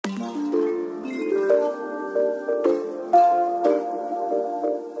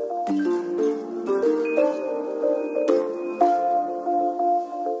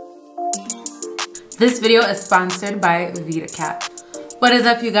This video is sponsored by VitaCap. What is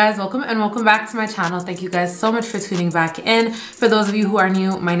up, you guys? Welcome back to my channel. Thank you guys so much for tuning back in. For those of you who are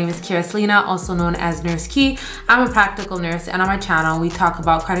new, my name is Kira Selena, also known as Nurse Key. I'm a practical nurse, and on my channel we talk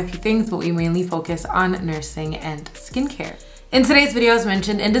about quite a few things, but we mainly focus on nursing and skincare. In today's video, as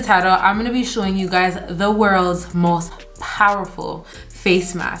mentioned in the title, I'm going to be showing you guys the world's most powerful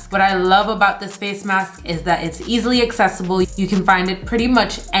face mask. What I love about this face mask is that it's easily accessible. You can find it pretty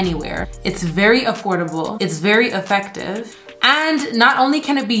much anywhere. It's very affordable, it's very effective, and not only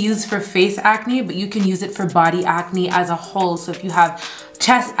can it be used for face acne, but you can use it for body acne as a whole. So if you have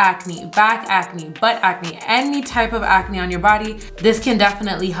chest acne, back acne, butt acne, any type of acne on your body, this can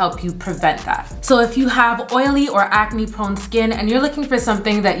definitely help you prevent that. So if you have oily or acne prone skin and you're looking for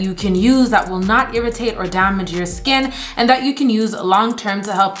something that you can use that will not irritate or damage your skin and that you can use long term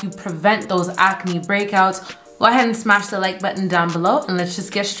to help you prevent those acne breakouts, go ahead and smash the like button down below and let's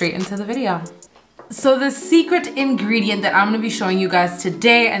just get straight into the video. So the secret ingredient that I'm going to be showing you guys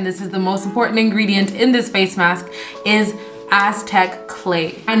today, and this is the most important ingredient in this face mask, is Aztec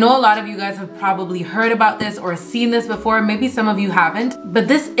clay. I know a lot of you guys have probably heard about this or seen this before, maybe some of you haven't, but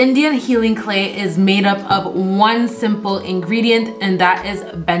this Indian healing clay is made up of one simple ingredient, and that is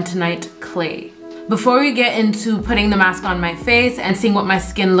bentonite clay. Before we get into putting the mask on my face and seeing what my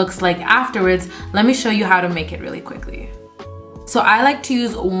skin looks like afterwards, let me show you how to make it really quickly. So I like to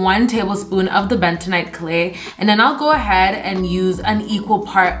use 1 tablespoon of the bentonite clay, and then I'll go ahead and use an equal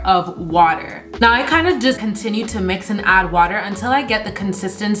part of water. Now I kind of just continue to mix and add water until I get the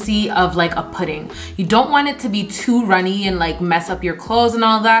consistency of like a pudding. You don't want it to be too runny and like mess up your clothes and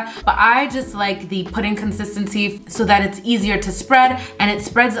all that, but I just like the pudding consistency so that it's easier to spread, and it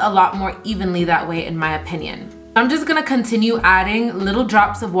spreads a lot more evenly that way, in my opinion. I'm just gonna continue adding little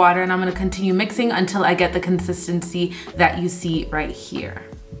drops of water, and I'm gonna continue mixing until I get the consistency that you see right here.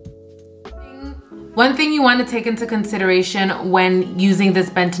 One thing you want to take into consideration when using this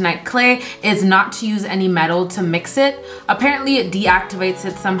bentonite clay is not to use any metal to mix it. Apparently it deactivates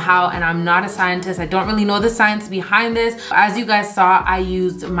it somehow, and I'm not a scientist. I don't really know the science behind this. As you guys saw, I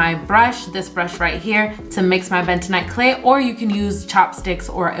used my brush, this brush right here, to mix my bentonite clay, or you can use chopsticks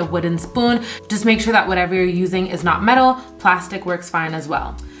or a wooden spoon. Just make sure that whatever you're using is not metal. Plastic works fine as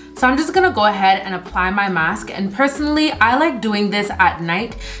well. So I'm just gonna go ahead and apply my mask, and personally I like doing this at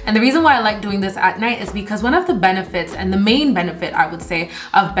night, and the reason why I like doing this at night is because one of the benefits, and the main benefit I would say,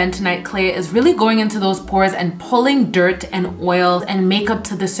 of bentonite clay is really going into those pores and pulling dirt and oils and makeup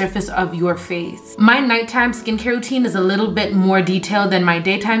to the surface of your face. My nighttime skincare routine is a little bit more detailed than my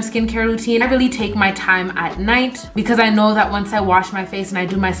daytime skincare routine. I really take my time at night because I know that once I wash my face and I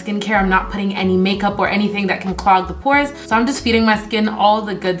do my skincare, I'm not putting any makeup or anything that can clog the pores. So I'm just feeding my skin all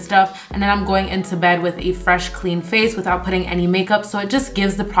the good stuff, and then I'm going into bed with a fresh, clean face without putting any makeup, so it just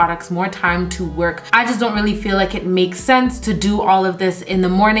gives the products more time to work. I just don't really feel like it makes sense to do all of this in the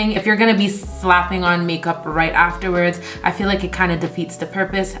morning. If you're gonna be slapping on makeup right afterwards, I feel like it kind of defeats the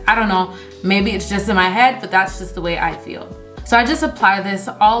purpose. I don't know, maybe it's just in my head, but that's just the way I feel. So I just apply this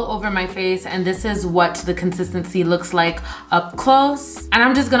all over my face, and this is what the consistency looks like up close. And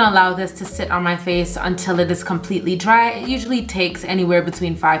I'm just gonna allow this to sit on my face until it is completely dry. It usually takes anywhere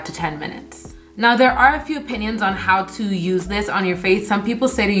between 5 to 10 minutes. Now there are a few opinions on how to use this on your face. Some people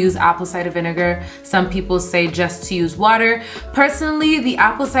say to use apple cider vinegar. Some people say just to use water. Personally, the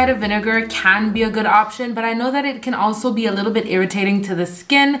apple cider vinegar can be a good option, but I know that it can also be a little bit irritating to the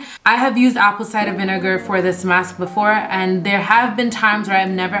skin. I have used apple cider vinegar for this mask before, and there have been times where I've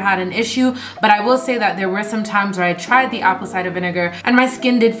never had an issue, but I will say that there were some times where I tried the apple cider vinegar and my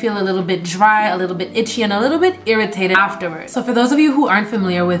skin did feel a little bit dry, a little bit itchy, and a little bit irritated afterwards. So for those of you who aren't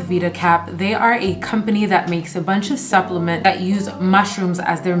familiar with VitaCap, they are a company that makes a bunch of supplements that use mushrooms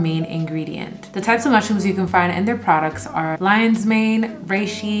as their main ingredient. The types of mushrooms you can find in their products are lion's mane,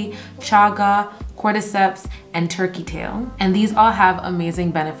 reishi, chaga, cordyceps, and turkey tail, and these all have amazing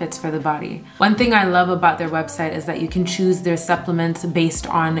benefits for the body. One thing I love about their website is that you can choose their supplements based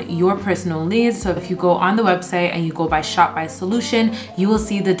on your personal needs. So if you go on the website and you go by shop by solution, you will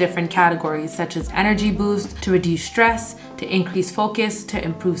see the different categories such as energy boost, to reduce stress, to increase focus, to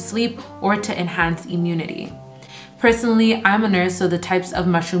improve sleep, or to enhance immunity. Personally, I'm a nurse, so the types of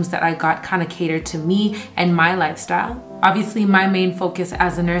mushrooms that I got kind of cater to me and my lifestyle. Obviously, my main focus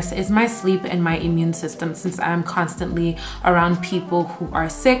as a nurse is my sleep and my immune system. Since I am constantly around people who are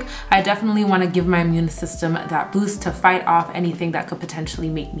sick, I definitely want to give my immune system that boost to fight off anything that could potentially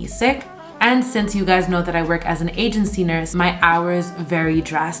make me sick. And since you guys know that I work as an agency nurse, my hours vary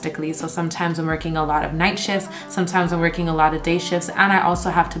drastically. So sometimes I'm working a lot of night shifts, sometimes I'm working a lot of day shifts, and I also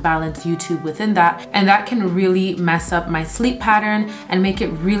have to balance YouTube within that. And that can really mess up my sleep pattern and make it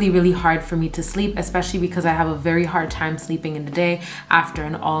really, really hard for me to sleep, especially because I have a very hard time sleeping in the day after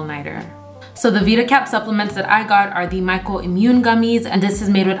an all-nighter. So the VitaCap supplements that I got are the Myco Immune Gummies, and this is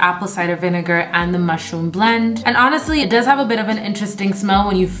made with apple cider vinegar and the mushroom blend. And honestly, it does have a bit of an interesting smell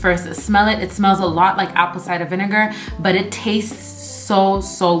when you first smell it. It smells a lot like apple cider vinegar, but it tastes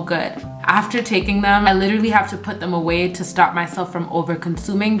so good. After taking them, I literally have to put them away to stop myself from over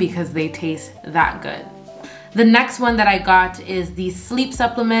consuming because they taste that good. The next one that I got is the sleep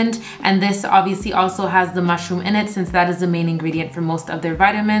supplement, and this obviously also has the mushroom in it since that is the main ingredient for most of their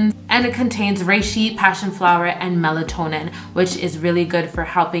vitamins. And it contains reishi, passion flower, and melatonin, which is really good for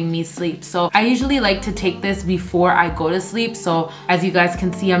helping me sleep. So I usually like to take this before I go to sleep. So as you guys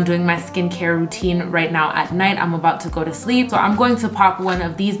can see, I'm doing my skincare routine right now at night. I'm about to go to sleep. So I'm going to pop one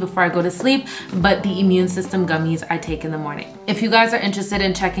of these before I go to sleep, but the immune system gummies I take in the morning. If you guys are interested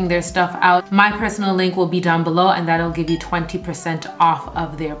in checking their stuff out, my personal link will be down below, and that'll give you 20% off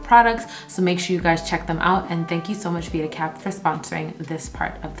of their products. So make sure you guys check them out, and thank you so much VitaCap for sponsoring this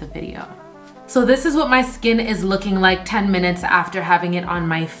part of the video. So this is what my skin is looking like 10 minutes after having it on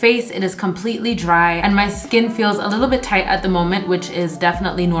my face. It is completely dry and my skin feels a little bit tight at the moment, which is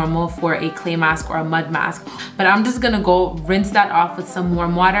definitely normal for a clay mask or a mud mask. But I'm just gonna go rinse that off with some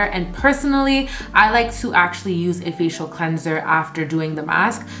warm water. And personally, I like to actually use a facial cleanser after doing the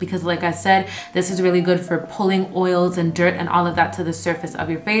mask because like I said, this is really good for pulling oils and dirt and all of that to the surface of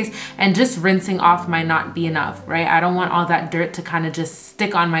your face, and just rinsing off might not be enough, right? I don't want all that dirt to kind of just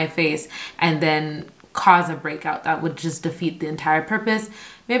stick on my face and then cause a breakout. That would just defeat the entire purpose.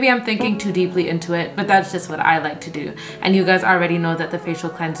 Maybe I'm thinking too deeply into it, but that's just what I like to do. And you guys already know that the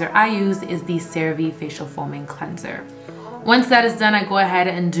facial cleanser I use is the CeraVe Facial Foaming Cleanser. Once that is done, I go ahead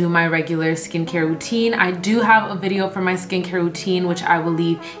and do my regular skincare routine. I do have a video for my skincare routine, which I will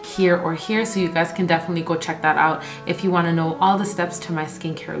leave here or here, so you guys can definitely go check that out if you want to know all the steps to my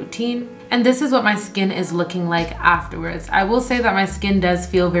skincare routine. And this is what my skin is looking like afterwards. I will say that my skin does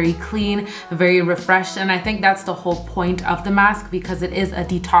feel very clean, very refreshed, and I think that's the whole point of the mask because it is a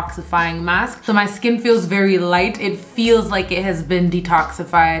detoxifying mask. So my skin feels very light. It feels like it has been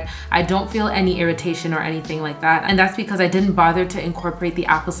detoxified. I don't feel any irritation or anything like that, and that's because I didn't bother to incorporate the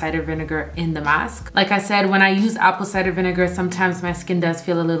apple cider vinegar in the mask. Like I said, when I use apple cider vinegar, sometimes my skin does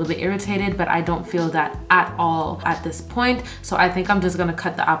feel a little bit irritated, but I don't feel that at all at this point. So I think I'm just gonna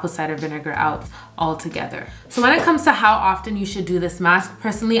cut the apple cider vinegar out altogether. So when it comes to how often you should do this mask,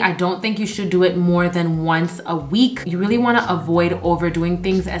 personally, I don't think you should do it more than once a week. You really want to avoid overdoing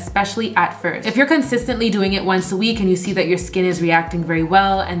things, especially at first. If you're consistently doing it once a week and you see that your skin is reacting very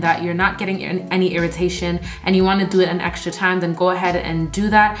well and that you're not getting any irritation and you want to do it an extra time, then go ahead and do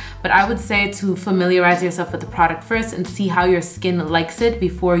that. But I would say to familiarize yourself with the product first and see how your skin likes it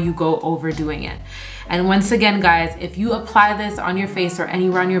before you go overdoing it. And once again, guys, if you apply this on your face or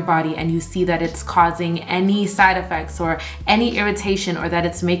anywhere on your body and you see that it's causing any side effects or any irritation or that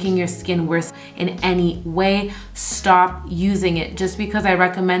it's making your skin worse in any way, stop using it. Just because I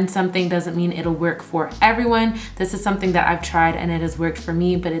recommend something doesn't mean it'll work for everyone. This is something that I've tried and it has worked for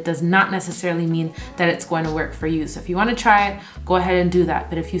me, but it does not necessarily mean that it's going to work for you. So if you want to try it, go ahead and do that.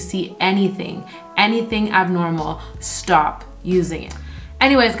 But if you see anything abnormal, stop using it.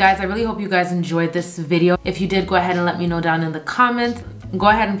 Anyways, guys, I really hope you guys enjoyed this video. If you did, go ahead and let me know down in the comments. Go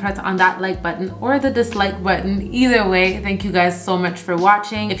ahead and press on that like button or the dislike button. Either way, thank you guys so much for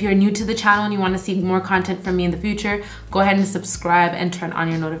watching. If you're new to the channel and you want to see more content from me in the future, go ahead and subscribe and turn on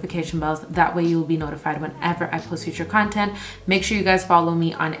your notification bells. That way you will be notified whenever I post future content. Make sure you guys follow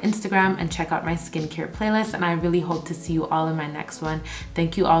me on Instagram and check out my skincare playlist. And I really hope to see you all in my next one.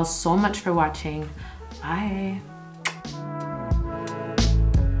 Thank you all so much for watching. Bye.